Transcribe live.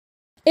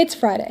It's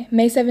Friday,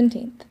 May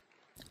 17th.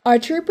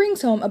 Archery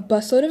brings home a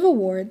busload of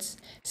awards,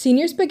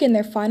 seniors begin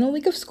their final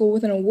week of school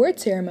with an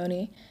award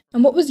ceremony,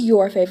 and what was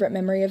your favorite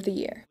memory of the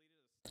year?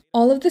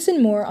 All of this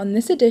and more on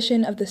this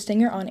edition of The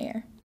Stinger on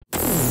Air.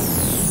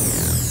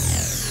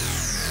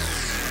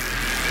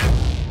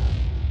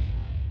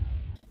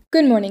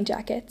 Good morning,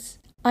 Jackets.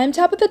 I'm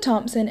Tabitha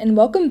Thompson, and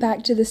welcome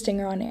back to The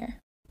Stinger on Air.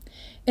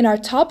 In our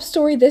top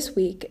story this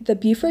week, the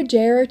Buford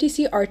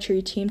JROTC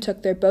archery team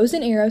took their bows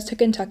and arrows to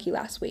Kentucky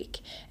last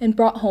week and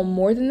brought home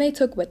more than they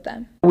took with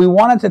them. We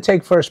wanted to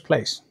take first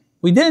place.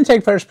 We didn't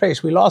take first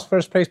place. We lost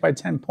first place by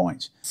 10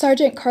 points.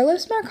 Sergeant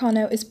Carlos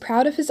Marcano is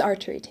proud of his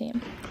archery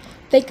team.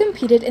 They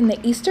competed in the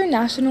Eastern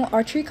National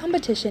Archery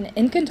Competition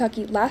in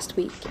Kentucky last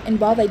week,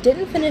 and while they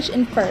didn't finish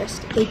in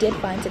first, they did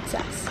find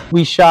success.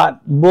 We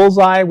shot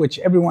bullseye, which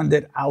everyone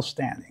did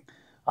outstanding.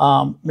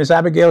 Miss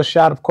Abigail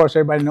shot, of course,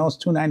 everybody knows,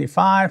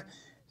 295.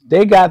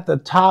 They got the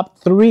top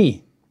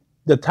three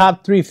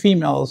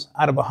females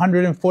out of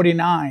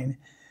 149.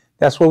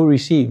 That's what we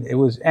received. It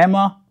was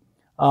Emma,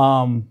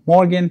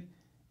 Morgan,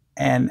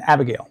 and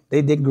Abigail.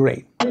 They did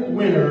great.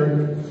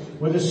 Winner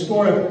with a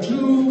score of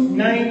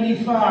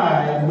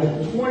 295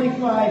 with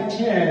 25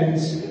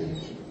 tens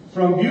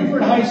from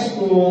Buford High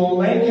School,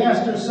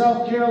 Lancaster,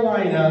 South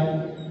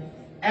Carolina,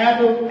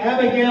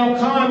 Abigail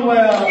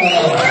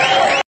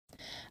Conwell.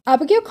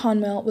 Abigail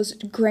Conwell was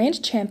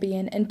grand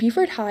champion, and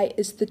Buford High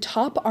is the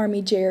top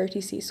Army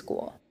JROTC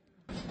school.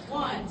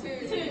 1,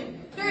 2,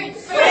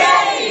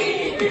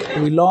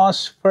 3. We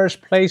lost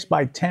first place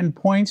by 10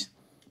 points,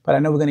 but I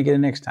know we're going to get it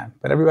next time.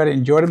 But everybody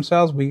enjoyed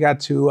themselves. We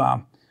got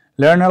to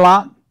learn a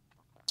lot,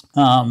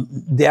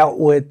 dealt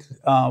with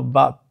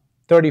about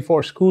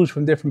 34 schools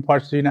from different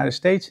parts of the United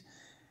States,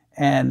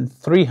 and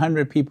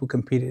 300 people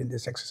competed in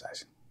this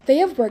exercise. They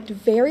have worked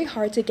very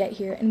hard to get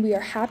here, and we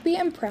are happy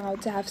and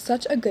proud to have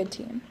such a good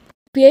team.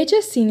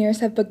 BHS seniors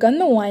have begun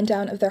the wind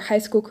down of their high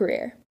school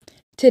career.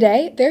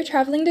 Today, they're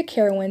traveling to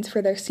Carowinds for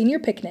their senior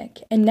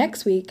picnic, and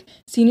next week,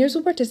 seniors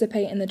will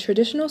participate in the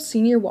traditional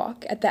senior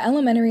walk at the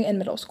elementary and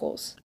middle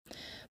schools.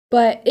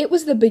 But it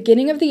was the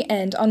beginning of the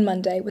end on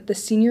Monday with the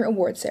senior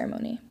award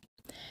ceremony.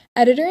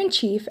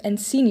 Editor-in-Chief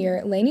and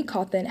senior Lainey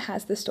Cawthon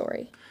has the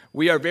story.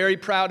 We are very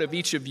proud of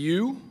each of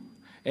you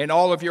and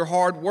all of your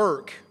hard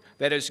work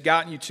that has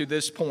gotten you to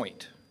this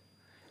point.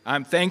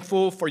 I'm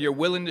thankful for your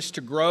willingness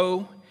to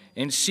grow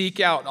and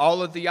seek out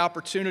all of the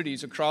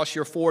opportunities across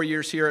your 4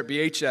 years here at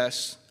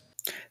BHS.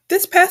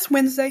 This past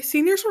Wednesday,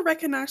 seniors were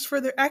recognized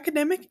for their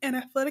academic and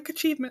athletic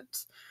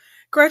achievements.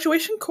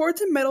 Graduation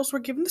cords and medals were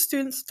given to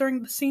students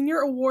during the senior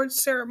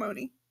awards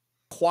ceremony.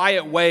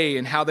 Quiet way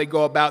in how they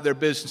go about their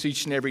business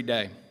each and every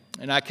day.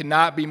 And I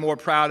cannot be more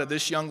proud of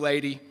this young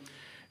lady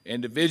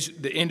and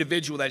the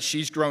individual that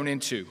she's grown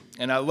into.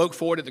 And I look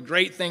forward to the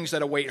great things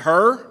that await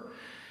her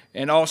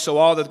and also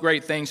all the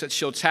great things that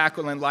she'll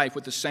tackle in life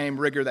with the same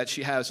rigor that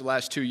she has the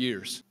last 2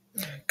 years.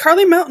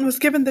 Carly Mountain was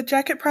given the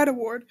Jacket Pride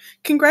Award.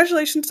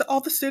 Congratulations to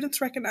all the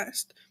students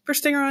recognized. For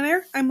Stinger on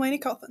Air, I'm Lainey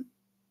Cawthon.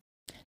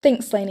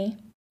 Thanks, Lainey.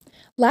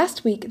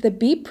 Last week, the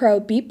Be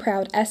Pro, Be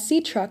Proud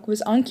SC truck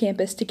was on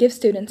campus to give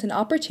students an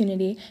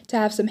opportunity to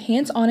have some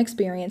hands-on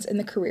experience in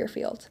the career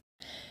field.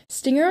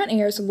 Stinger on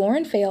Air's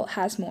Lauren Fail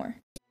has more.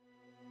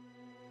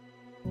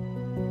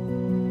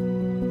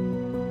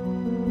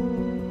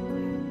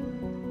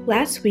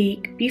 Last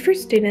week, Buford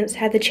students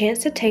had the chance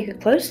to take a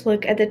close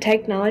look at the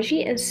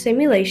technology and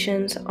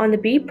simulations on the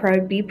Be Pro,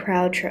 Be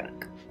Proud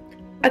truck.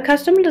 A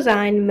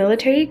custom-designed,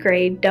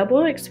 military-grade,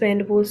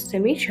 double-expandable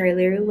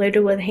semi-trailer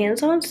loaded with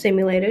hands-on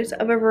simulators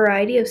of a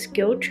variety of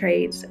skilled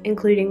trades,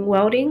 including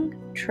welding,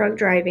 truck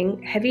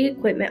driving, heavy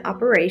equipment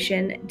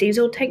operation,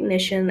 diesel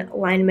technician,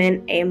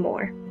 lineman, and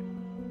more.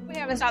 We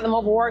have inside the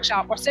mobile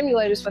workshop are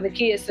simulators for the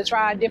kids to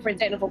try different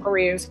technical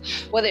careers,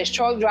 whether it's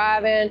truck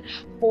driving,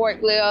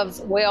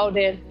 forklifts,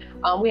 welding.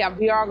 We have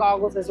VR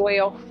goggles as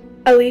well.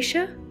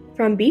 Alicia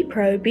from Be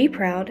Pro, Be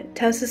Proud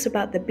tells us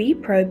about the Be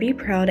Pro, Be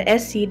Proud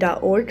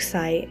SC.org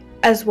site,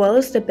 as well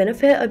as the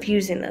benefit of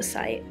using this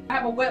site. I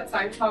have a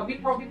website, it's called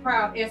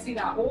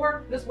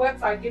BeProBeProudSC.org. This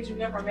website gives you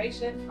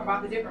information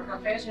about the different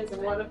professions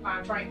and where to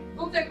find training. The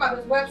cool thing about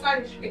this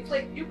website is you can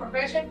click New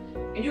Profession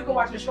and you can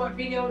watch a short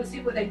video to see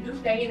what they do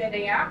day in and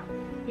day out.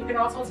 You can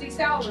also see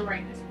salary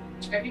ranges.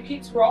 If you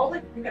keep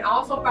scrolling, you can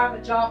also find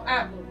the job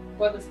outlook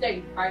for the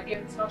state. Right here,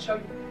 it's going to show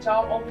you the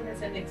job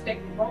openings and the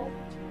expected role,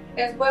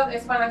 as well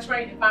as find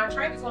training. Find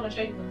training is going to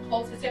show you the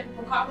closest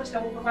technical college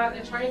that will provide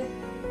that training,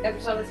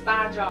 as well as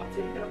find jobs.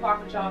 So you can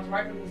apply for jobs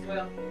right from this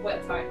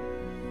website.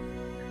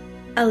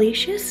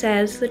 Alicia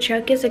says the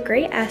truck is a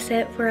great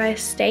asset for our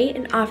state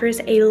and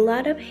offers a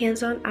lot of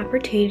hands-on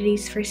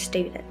opportunities for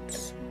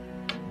students.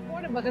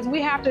 Because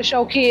we have to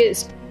show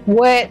kids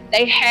what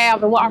they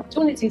have and what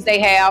opportunities they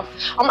have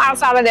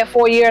outside of that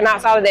 4 year and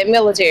outside of that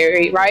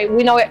military, right?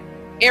 We know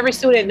every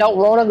student don't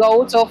want to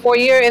go to a 4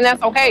 year, and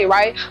that's okay,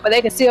 right? But they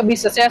can still be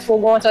successful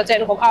going to a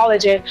technical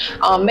college and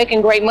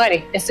making great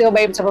money and still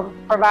be able to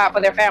provide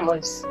for their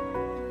families.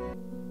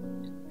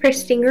 For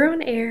Stinger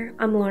on Air,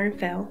 I'm Lauren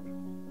Fell.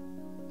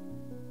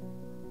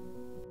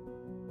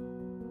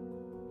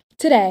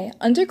 Today,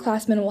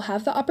 underclassmen will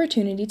have the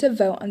opportunity to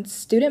vote on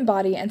student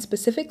body and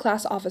specific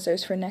class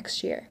officers for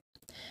next year.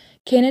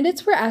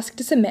 Candidates were asked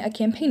to submit a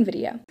campaign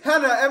video.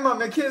 Hannah, Emma,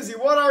 Mackenzie,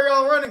 what are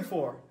y'all running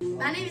for?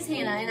 My name is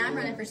Hannah, and I'm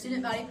running for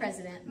student body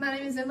president. My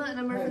name is Emma, and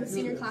I'm running for the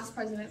senior class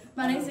president.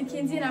 My name is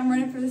Mackenzie, and I'm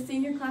running for the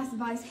senior class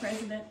vice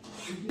president.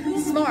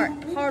 Smart,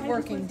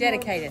 hardworking,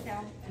 dedicated.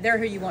 They're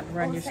who you want to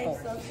run your school.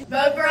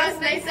 Vote for us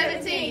May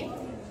 17th.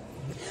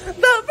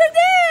 Vote for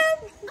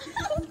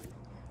them!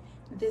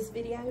 This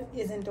video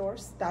is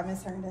endorsed by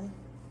Ms. Herndon.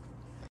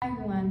 Hi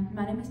everyone,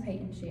 my name is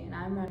Peyton Shee and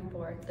I'm running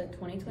for the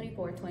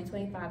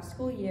 2024-2025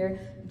 school year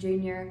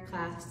junior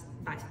class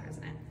vice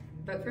president.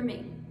 Vote for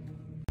me.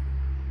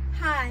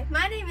 Hi,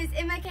 my name is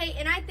Emma Kate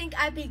and I think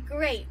I'd be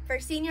great for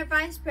senior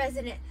vice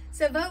president,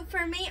 so vote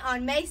for me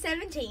on May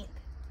 17th.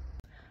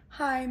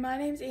 Hi, my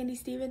name is Andy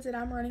Stevens and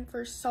I'm running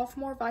for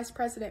sophomore vice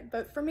president.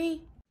 Vote for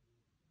me.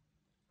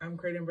 I'm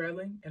Creighton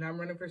Bradley and I'm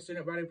running for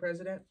student body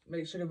president.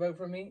 Make sure to vote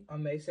for me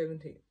on May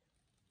 17th.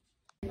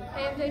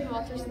 Hey, I'm Dave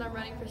Walters and I'm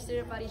running for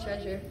student body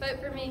treasurer. Vote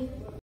for me.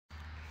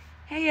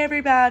 Hey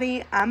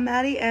everybody, I'm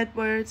Maddie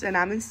Edwards and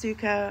I'm in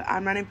Stuco.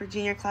 I'm running for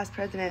junior class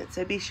president,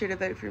 so be sure to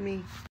vote for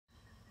me.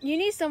 You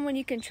need someone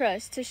you can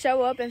trust to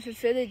show up and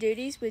fulfill their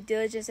duties with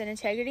diligence and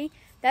integrity.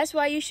 That's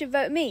why you should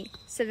vote me,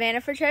 Savannah,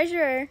 for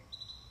treasurer.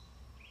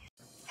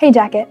 Hey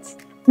Jackets,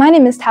 my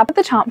name is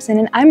Tabitha Thompson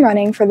and I'm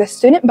running for the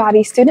student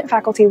body student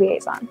faculty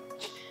liaison.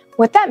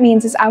 What that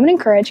means is I would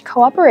encourage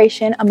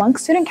cooperation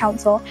amongst student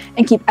council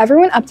and keep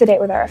everyone up to date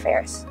with our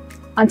affairs.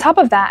 On top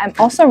of that, I'm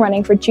also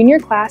running for junior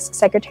class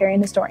secretary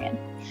and historian.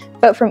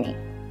 Vote for me.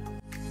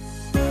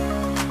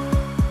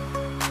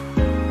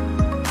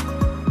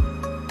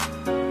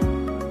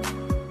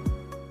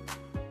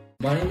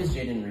 My name is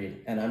Jaden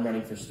Reed and I'm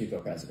running for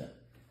Stuco president.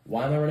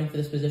 Why am I running for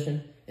this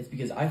position? It's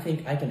because I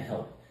think I can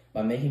help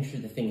by making sure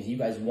the things you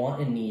guys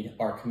want and need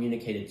are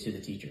communicated to the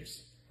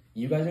teachers.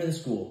 You guys are the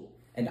school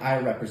and I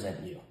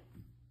represent you.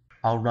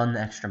 I'll run the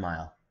extra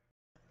mile.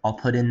 I'll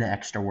put in the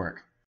extra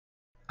work.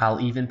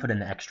 I'll even put in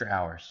the extra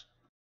hours.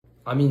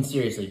 I mean,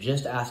 seriously,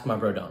 just ask my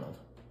bro Donald.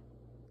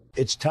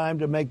 It's time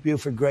to make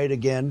Buford great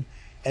again,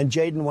 and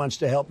Jaden wants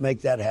to help make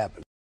that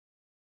happen.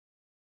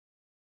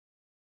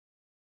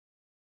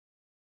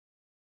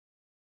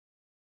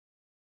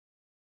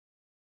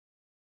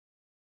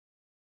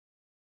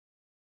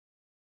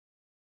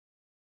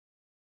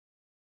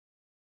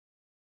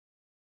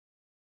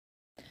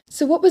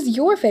 So what was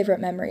your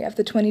favorite memory of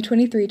the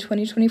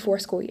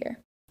 2023-2024 school year?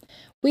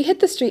 We hit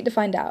the street to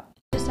find out.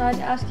 I decided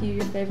to ask you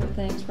your favorite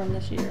things from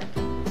this year.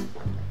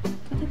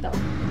 I think that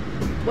one.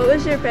 What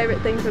was your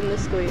favorite thing from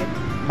this school year?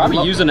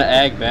 Probably using the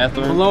ag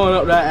bathroom. Blowing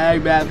up that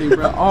ag bathroom,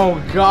 bro.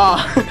 Oh,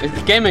 God.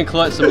 It came in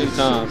clutch so many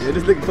times. Yeah,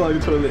 this nigga clogged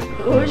the toilet.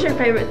 What was your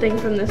favorite thing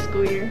from this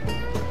school year?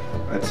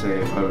 I'd say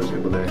if I was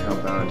able to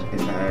help out in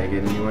the ag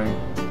in any way.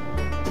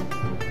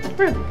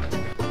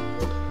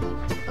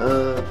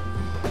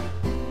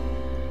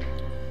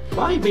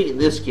 Why are you beating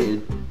this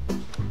kid?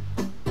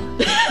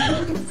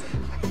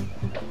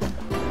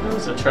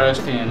 There's a trash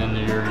can in the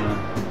urinal.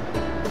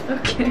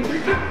 Okay.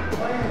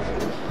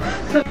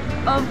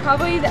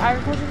 Probably the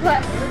agriculture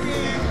class.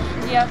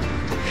 Yeah.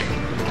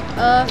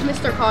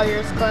 Mr.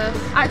 Collier's class.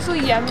 Actually,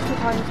 yeah, Mr.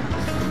 Collier's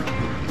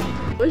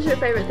class. What was your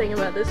favorite thing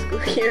about this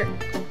school year?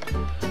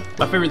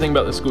 My favorite thing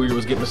about this school year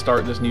was getting to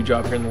start this new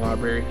job here in the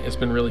library. It's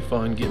been really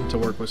fun getting to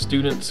work with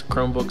students,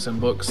 Chromebooks, and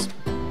books.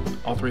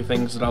 All three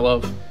things that I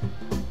love.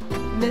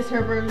 Miss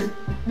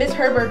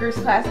Herberger's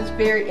class is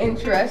very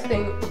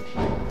interesting.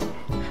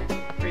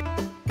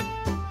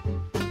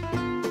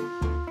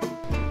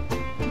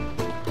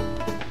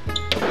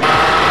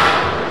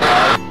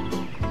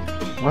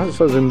 Why is it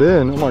so zoomed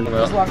in? Oh my God.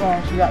 Just walk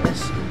on, you got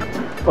this.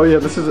 Oh yeah,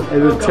 this is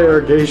an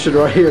interrogation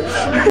right here.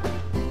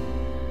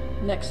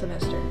 Next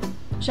semester.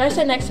 Should I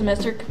say next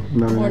semester?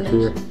 No, or next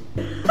year.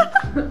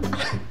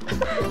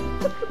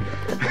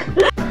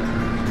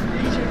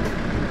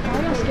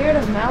 I'm scared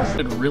of mouse.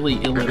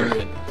 Really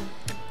illiterate.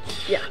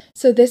 Yeah.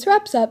 So this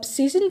wraps up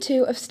Season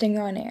 2 of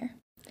Stinger on Air.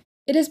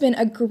 It has been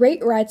a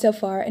great ride so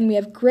far, and we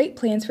have great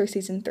plans for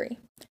Season 3.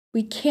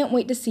 We can't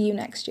wait to see you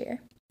next year.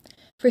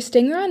 For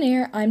Stinger on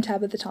Air, I'm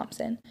Tabitha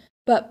Thompson.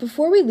 But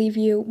before we leave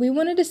you, we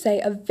wanted to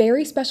say a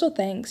very special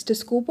thanks to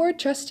School Board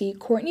Trustee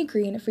Courtney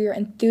Green for your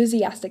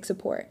enthusiastic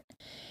support.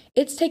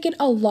 It's taken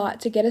a lot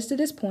to get us to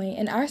this point,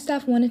 and our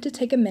staff wanted to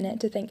take a minute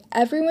to thank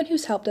everyone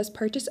who's helped us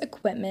purchase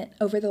equipment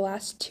over the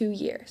last 2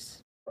 years.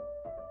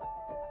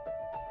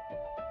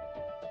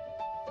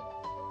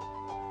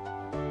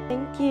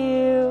 Thank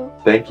you.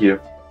 Thank you.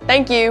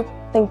 Thank you.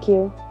 Thank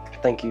you.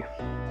 Thank you.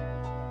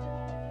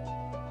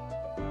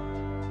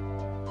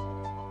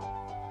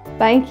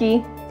 Thank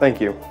you.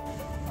 Thank you.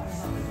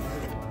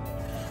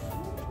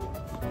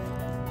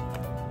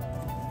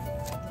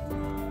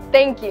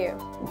 Thank you.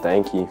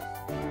 Thank you.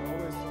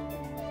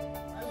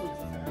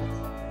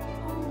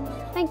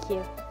 Thank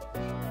you.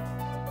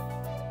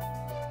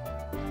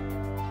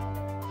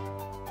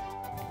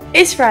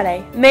 It's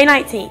Friday, May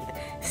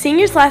 19th.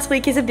 Seniors last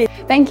week is a bit.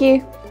 Thank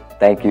you.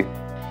 Thank you.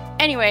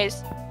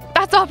 Anyways,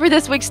 that's That's all for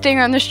this week's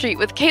Stinger on the Street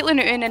with Caitlin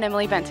Newton and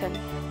Emily Benton.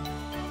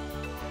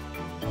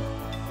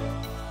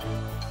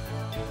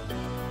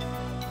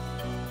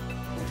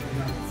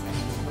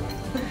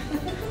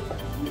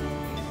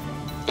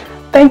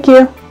 Thank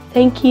you.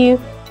 Thank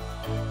you.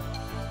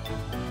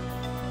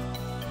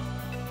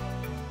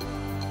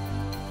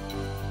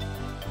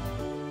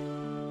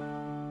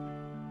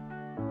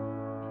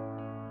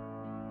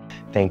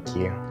 Thank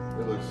you.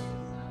 It looks,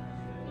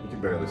 you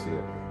can barely see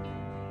it.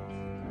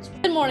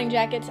 Good morning,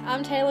 Jackets.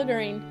 I'm Taylor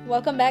Green.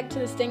 Welcome back to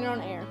the Stinger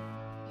on Air.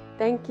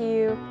 Thank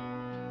you.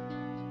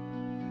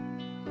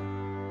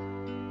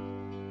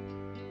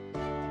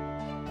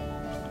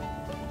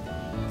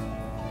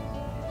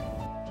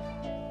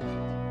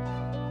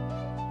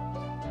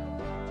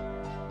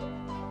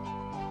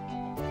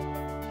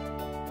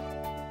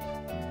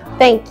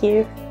 Thank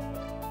you.